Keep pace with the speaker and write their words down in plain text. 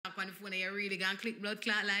on the phone and you really gonna click blood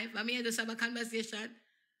clot live. I mean, just have a conversation.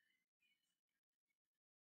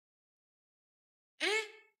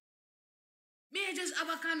 May I just have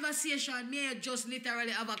a conversation? May I just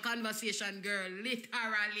literally have a conversation, girl?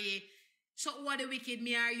 Literally. So what the wicked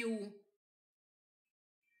me are you?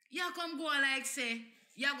 You come go like say,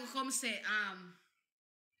 you go come say,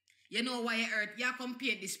 you know why you hurt? You come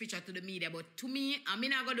paint this picture to the media, but to me, I'm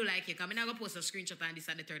not going to do like it. I'm not going to post a screenshot on this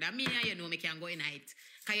and the third. And me and you know me can go in it.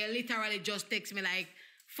 Because you literally just text me like,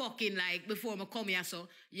 fucking like, before I come here, so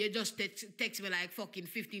you just text me like fucking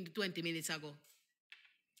 15 to 20 minutes ago.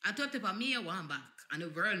 I thought about me you want back, and the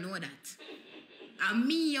world know that. And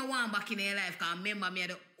me you want back in their life, because remember me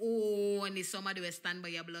the only somebody will stand by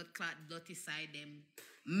your blood clot, dirty side them.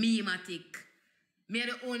 Me, Matic. Me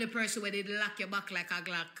the only person where they lock your back like a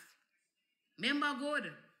Glock. Remember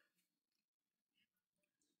good.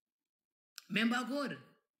 Remember good.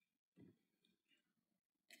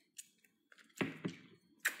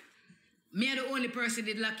 Me the only person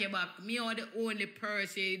did lock your back. Me are the only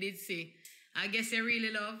person did say, I guess you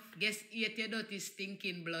really love. Guess eat your dirty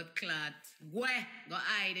stinking blood clot. Go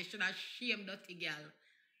hide. You should have shame dirty girl.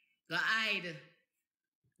 Go hide.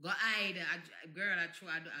 Go hide. Girl, I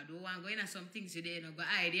don't want to go into some things today. No. Go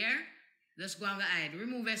hide, yeah? Just go and go hide.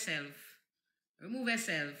 Remove yourself. Remove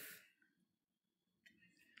yourself.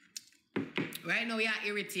 Right now, you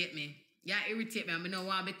irritate me. You irritate me. I don't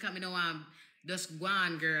want to become, I don't want just go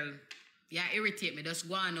on, girl. You irritate me. Just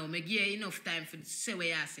go on now. I give you enough time for say what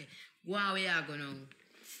you say. Go on where you go now.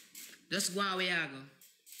 Just go on where you go.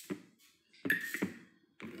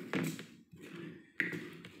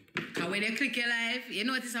 And when you click your live, you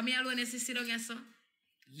notice I'm alone and sit down here, so.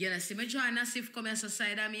 You see me join Nassif come here so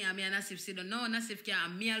side of me, and me and Nassif sit down. No, Nassif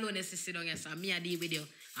can't. Me alone and sit down here, so. Me a deal with you.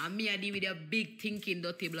 And me a deal with your big thinking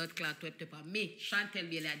dirty blood clot Twep Twep. Me, Chantel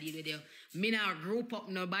Bailey a deal with you. Me not group up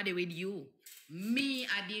nobody with you. Me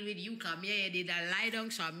a deal with you, because me did a lie down,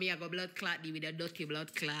 so me a go blood clot deal with your dirty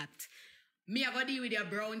blood clot. Me a go deal with your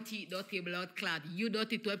brown teeth, dirty blood clot. You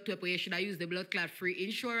dirty Twep Twep, you should have used the blood clot free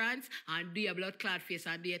insurance and do your blood clot face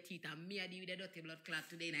and do your teeth. And me a deal with your dirty blood clot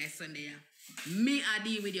today night Sunday. Yeah. Me a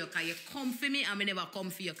deal with you, because you come for me and me never come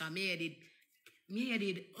for you, because me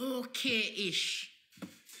did okay-ish.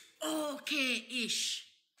 Okay-ish.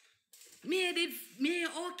 Me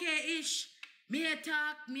okay-ish. Me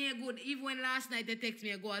talk, me good. Even when last night they text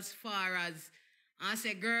me, I go as far as, I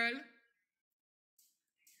say, girl,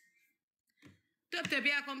 Twep Twep,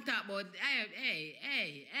 you come talk about,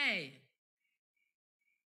 hey.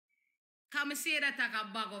 Come say that talk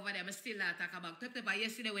a bag over there, I still not talk about. Twep Twep,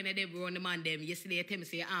 yesterday when they run the man them, yesterday you tell me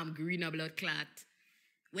say your arm green a blood clot.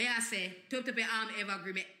 Where I say, Twep Twep, your arm ever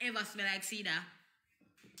green, me ever smell like cedar.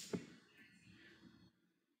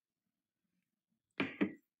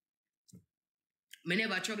 Me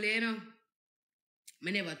never trouble you, you know.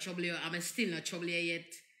 Me never trouble you. I'm still not trouble you yet.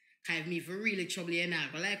 Because if me for really trouble you now,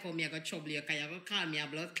 I go like how me I go trouble you, because you go call me a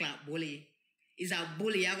blood clot bully. Is a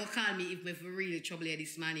bully. You go call me if me for really trouble you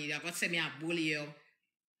this morning. You go say me a bully you.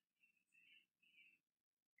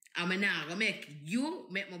 And me now go make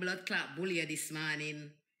my blood clot bully you this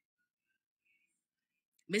morning.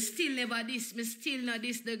 Me still never this. Me still not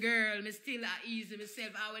this the girl. Me still easy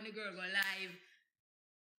myself out when the girl go live.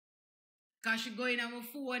 Because she go in on my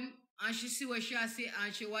phone and she see what she say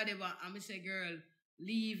and she whatever. And I say, girl,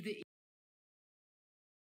 leave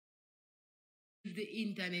the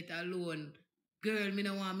internet alone. Girl, me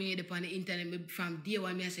don't want me upon the internet. From day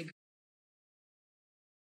one, I say,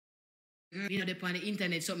 girl, me not upon the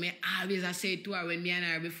internet. So me always I say to her when me and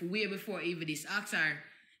her way before even this. Ask her.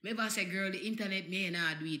 Maybe I say, girl, the internet may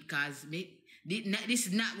not do it because this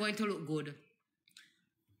is not going to look good.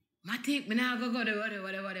 I think me now go there,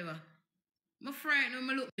 whatever. My friend, no,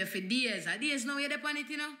 me look there for days. Days now you're there on it,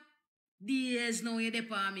 you know? Days now you're there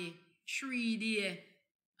on me. 3 days.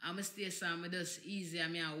 I'm stay some, I just easy, I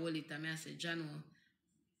hold it, I say, Jano,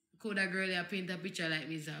 could a girl paint a picture like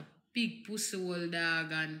me, is a big pussy old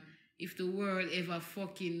dog, and if the world ever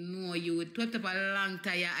fucking know you, it took up a long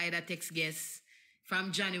time, you either text guess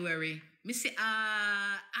from January. Me say,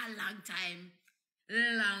 a long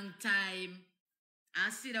time. I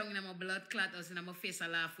sit down in my blood clot house and my face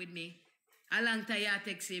and laugh with me. A long time I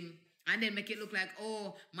text him and then make it look like,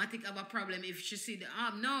 oh, Matic have a problem if she see the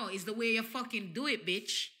arm. No, it's the way you fucking do it,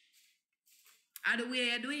 bitch. And the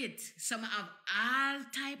way you do it. Some have all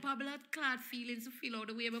type of blood clot feelings to feel how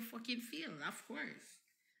the way you fucking feel, of course.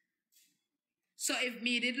 So if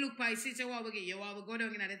me did look by sit you want to get you want to go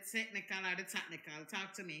down in the technical or the tactical,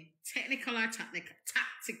 talk to me. Technical or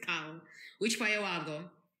tactical. Which part you want to go?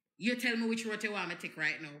 You tell me which route you want me to take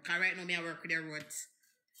right now. Because right now, me I work with your route.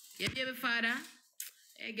 You hear me, father?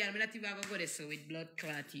 Hey, girl, I'm not even going to go this with blood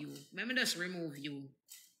clot you. Let me just remove you.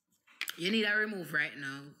 You need a remove right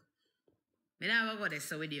now. I'm not going to go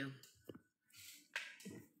this with you.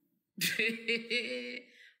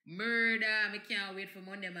 Murder. I can't wait for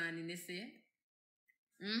Monday morning, you see?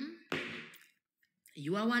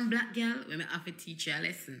 You are one black girl when I have to teach you a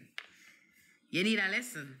lesson. You need a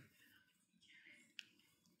lesson.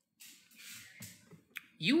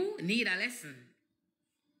 You need a lesson.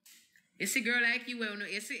 You see girl like you,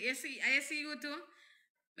 you see you too?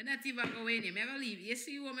 I'm not even going in. I'm leave. You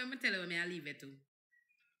see you, I'm tell you I leave it too.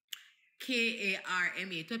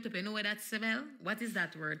 K-A-R-M-A. Twep Twep, you know what that's spell? What is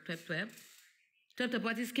that word, Twep Twep? Twep Twep,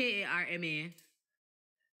 what is K-A-R-M-A?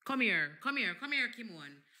 Come here,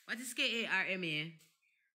 Kimon. What is K-A-R-M-A?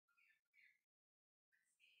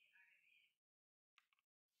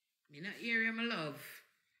 Me not hear you, my love.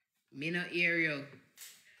 Me not hear you.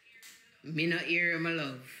 Me not hear you, my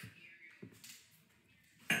love.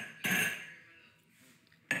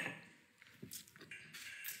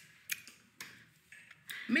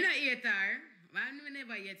 Me not hate her. Man, me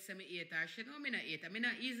never yet say me hate her. She know me not hate her. Me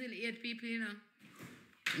not easily hate people, you know.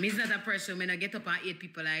 Me's not a person when I get up and hate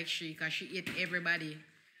people like she, because she hate everybody.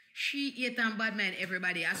 She hate and bad man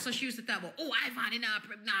everybody. I saw she used to talk about, oh, Ivan,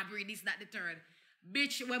 nah breed this, that, the third.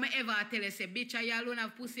 Bitch, when I ever tell her, say, bitch, you alone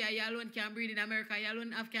have pussy, you alone can breed in America, you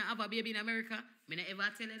alone can have a baby in America. Me not ever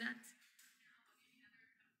tell her that.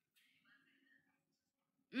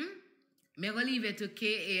 Me go leave it to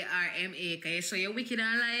K-A-R-M-A, so you're wicked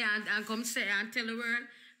and lie and come say and tell the world,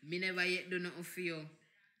 me never yet do nothing for you.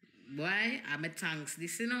 Boy, I'm a thanks.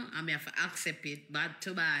 This, you know, I have to accept it, bad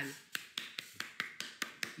to bad.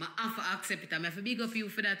 I have to accept it. I have to big up you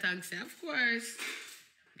for that thanks. Of course.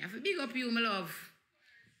 I have to big up you, my love.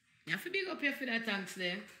 I have to big up you for that thanks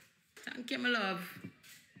there. Thank you, my love.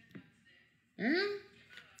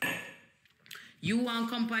 You want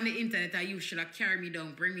to come on the internet and you should have carry me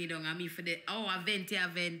down, bring me down, and me for the,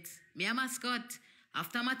 event. Me a mascot.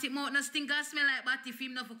 After Matic mouth no stink and smell like batty, if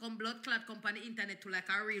him not for come blood clot, come on the internet to like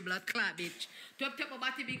a real blood clot, bitch. Twep Twep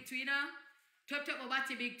batty big too, you know? Twep Twep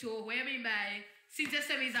batty big too. What you mean by? Since you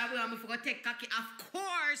say me is a way, I'm going to take cocky. Of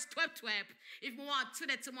course, Twep Twep. If I want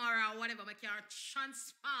today, tomorrow, or whatever, I can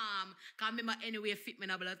transform. Because remember, anyway, fit me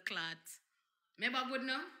in a blood clot. Remember good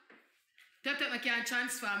now? Twep Twep, I can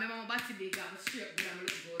transform. Remember, my body big, I'm straight good, I'm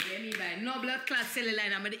look good. What you mean by? No blood clot cellular,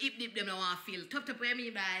 I'm going to hip dip them, I want to feel. Twep Twep, what you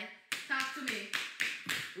mean by? Talk to me.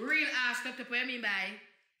 Real ass Twep Twep, what you mean by?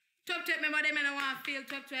 Twep Twep, remember them, I don't want to feel.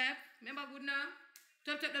 Twep Twep, remember good now?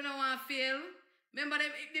 Twep Twep, they don't want to feel. Remember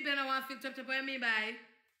them, if they don't want to feel Twep Twep, what you mean by?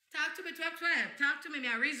 Talk to me, Twep Twep. Talk to me,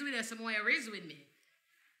 I raise with you, some more you raise with me.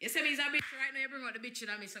 You say me is a bitch right now, you bring out the bitch in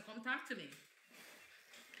me, so come talk to me.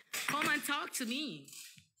 Come and talk to me.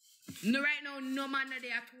 No, right now, no man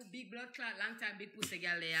there are two big blood clot, long time big pussy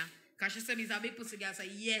girl there. Because she said me is a big pussy girl, so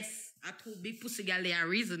yes, a two big pussy girl there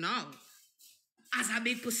reason now. As a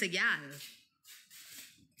big pussy girl.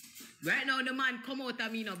 Right now, the man come out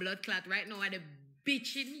of me no blood clot. Right now, the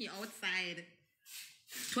bitch in me outside.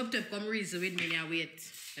 Twep Twep come reason with me, wait.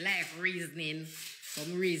 Life reasoning.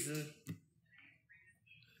 Come reason.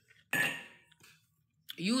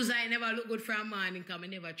 User I never look good for a man because I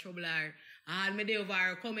never trouble her. All me did over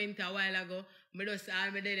her comment a while ago. Me just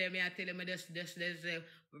all me did there, I tell him I just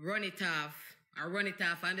run it off. I run it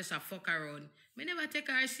off and just a fuck around. Me never take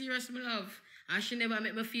her serious, my love. And she never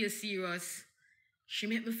make me feel serious. She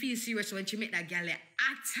make me feel serious when she make that girl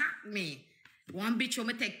attack me. One bitch will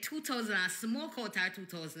me take 2,000 and smoke out her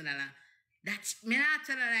 $2,000. That's me not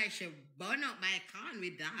tell her like she burn up my con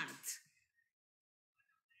with that.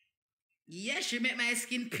 Yeah, she make my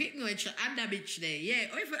skin pink when she had that bitch there.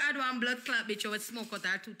 Yeah, or if you had one blood clot bitch, she would smoke out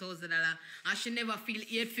her $2,000 and she never feel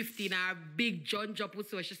 $850 in her big John Job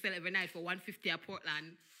so she sell every night for $150 at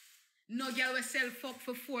Portland. No girl will sell fuck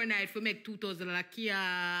for 4 nights for make $2,000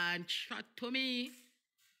 can't chat to me.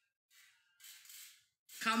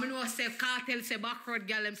 Come know say cartel say backward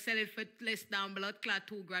girl them sell it for less than blood clot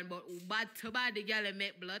 $2 grand, but bad to bad the girl them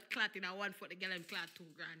make blood clot in a 1 foot the girl them clot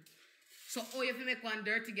 $2 grand. So oh if you make one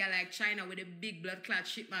dirty girl like China with a big blood clot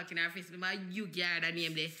shit mark in her face, remember you girl the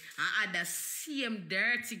name there and add the same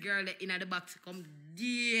dirty girl in the box come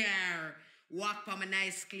there walk for my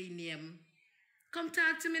nice clean name. Come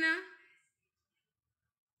talk to me now.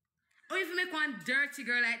 Or if you make one dirty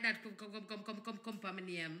girl like that, come for my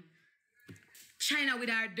name. China with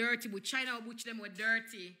her dirty, but China will butch them with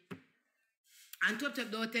dirty. And Twep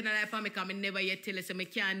Twep don't tell a lie for me because I never yet tell you, so I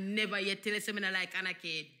can never yet tell you, so I like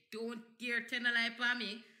Anarchy. Don't dare tell a lie for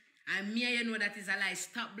me. And me, you know that is a lie.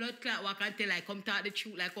 Stop blood clot, walk and tell I come talk the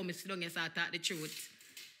truth, like come sit down and start talk the truth.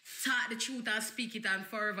 Talk the truth and speak it and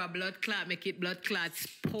forever blood clot, make it blood clot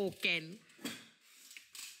spoken.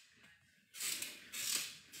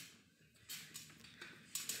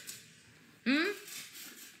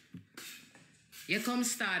 You come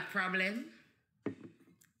start problem.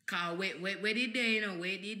 Cause wait did they, you know,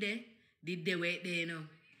 wait did they? Did they wait there, you know?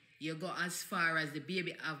 You go as far as the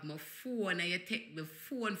baby have my phone and you take the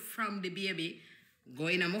phone from the baby, go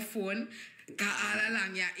in on my phone, cause all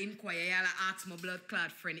along you inquire, you ask my blood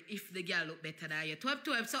clot friend if the girl look better than you. Twep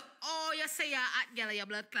Twep, so oh you say you're hot girl, your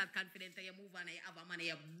blood clot confident and you move on and you have a man and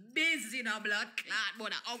you're busy in a blood clot, but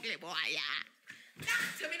that ugly boy, yeah.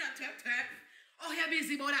 That's me not Twep Twep. Oh, you're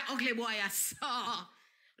busy about that ugly boy, I saw.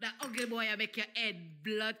 That ugly boy, you make your head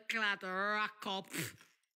blood clot rock up.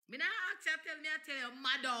 Me not ask you, I tell you,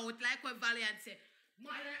 mad out, like what Valiant say.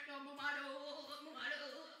 Mad out.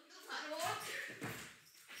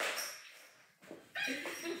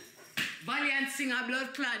 Valiant sing a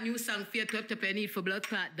blood clot new song for you, Twep Twep, you need for blood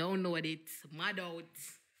clot, download it. Mad out.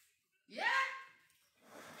 Yeah?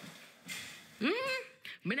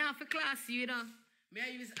 Me not for class, you know. Me I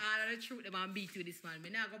use all of the truth them and beat you this man. Me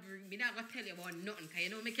not go tell you about nothing, cause you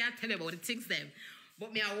know me can't tell you about the things them.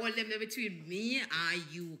 But me I hold them there between me and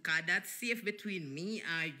you, cause that's safe between me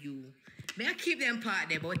and you. Me I keep them part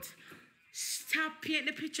there, but stop painting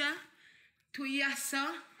the picture to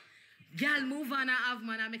yourself. Girl, move on and have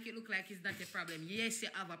man and make it look like it's not a problem. Yes, you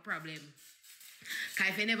have a problem. Cause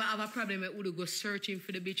if you never have a problem, you would go searching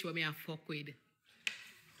for the bitch where me I fuck with.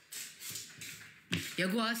 You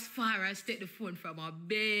go as far as take the phone from a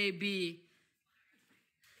baby.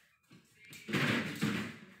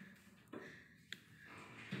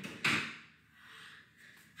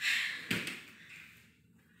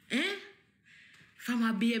 From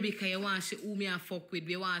a baby, because you want to see who me I fuck with,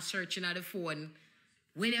 you want to search in the phone.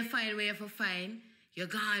 When you find where you find, you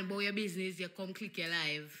go on about your business, you come click your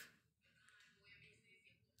live.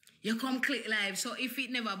 You come click live, so if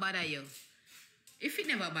it never bother you, if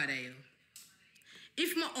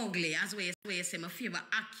my ugly, as way you say, my favorite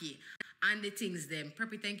Aki and the things them.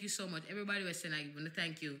 Preppy, thank you so much. Everybody was saying I want to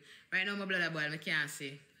thank you. Right now, my blood boil, I can't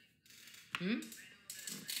say.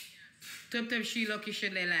 Twep Twep, she lucky she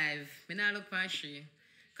lay live. Me not look for she.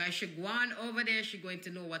 Because she go on over there, she going to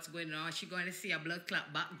know what's going on. She going to see a blood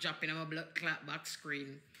clot back dropping on my blood clot back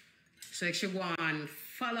screen. So if she go on,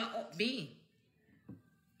 follow up me.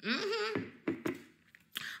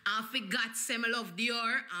 I forgot say me love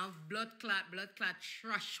Dior and blood clot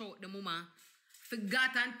trash out the mama.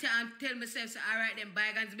 Forgot and tell myself, say, all right, them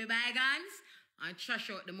bygones be bygones and trash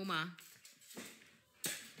out the mama.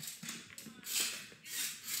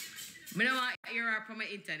 Me don't want to hear her from my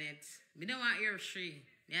internet. Me don't want to hear she.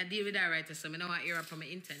 I deal with that right, so I don't want to hear her from my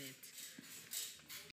internet.